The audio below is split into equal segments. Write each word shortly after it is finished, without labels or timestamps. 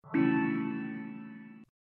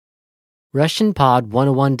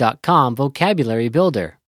RussianPod101.com Vocabulary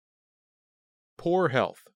Builder. Poor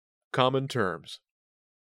health. Common terms.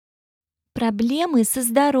 Проблемы со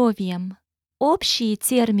здоровьем. Общие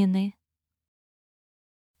термины.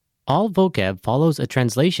 All vocab follows a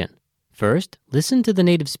translation. First, listen to the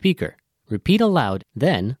native speaker. Repeat aloud,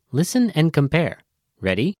 then listen and compare.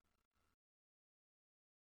 Ready?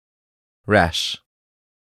 Rash.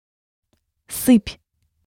 Сыпь.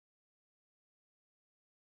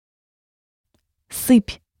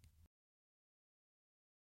 Сыпь.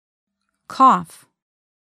 Cough.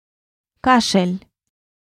 Кашель.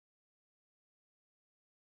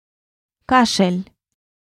 Кашель.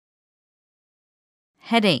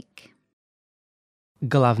 Headache.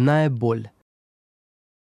 Головная боль.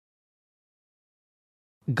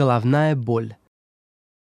 Головная боль.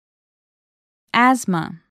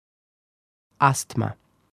 Asthma. Астма.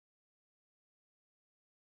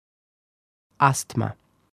 Астма.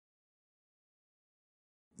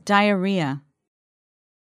 Diarrhea.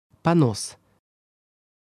 Понос.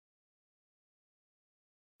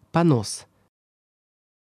 Понос.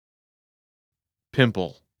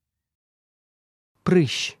 Pimple.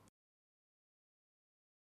 Прыщ.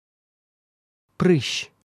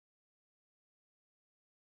 Прыщ.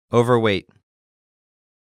 Overweight.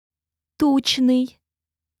 Тучный.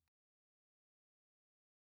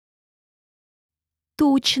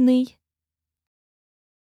 Тучный.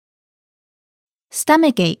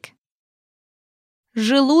 Stomachache.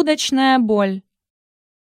 Желудочная боль.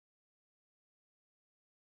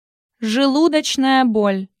 Желудочная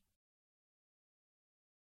боль.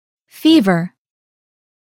 Fever.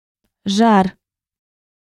 Жар.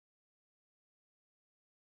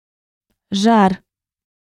 Жар.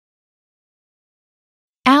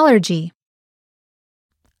 Allergy.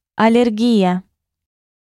 Аллергия.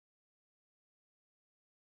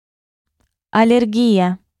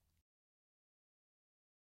 Аллергия.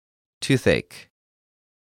 Toothache.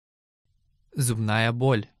 Зубная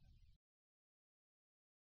боль.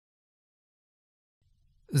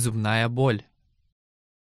 Зубная боль.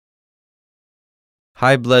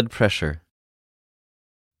 High blood pressure.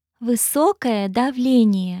 Высокое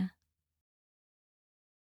давление.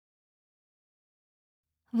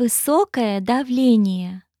 Высокое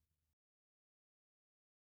давление.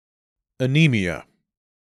 Anemia.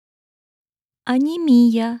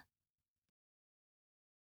 Анемия.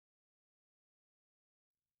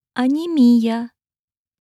 Анемия.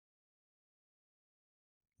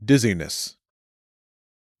 Dizziness.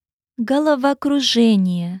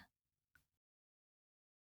 Головокружение.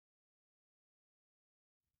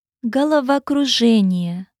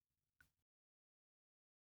 Головокружение.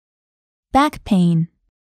 Back pain.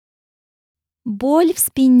 Боль в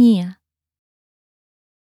спине.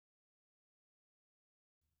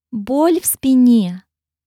 Боль в спине.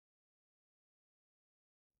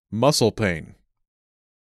 Muscle pain.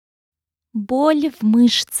 Боль в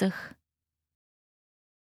мышцах.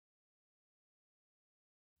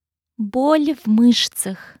 Боль в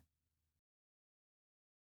мышцах.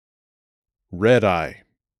 Red eye.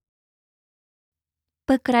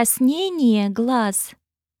 Покраснение глаз.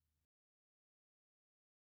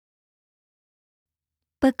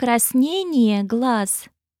 Покраснение глаз.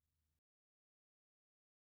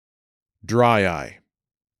 Dry eye.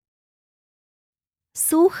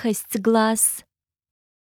 Сухость глаз.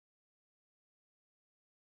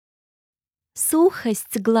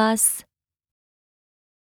 Сухость глаз.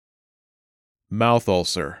 Mouth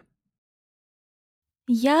ulcer.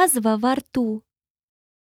 Язва во рту.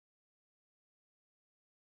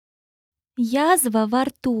 Язва во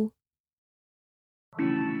рту.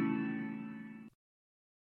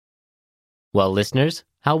 Well, listeners,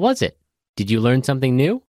 how was it? Did you learn something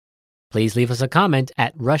new? Please leave us a comment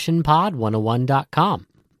at RussianPod101.com.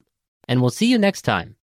 And we'll see you next time.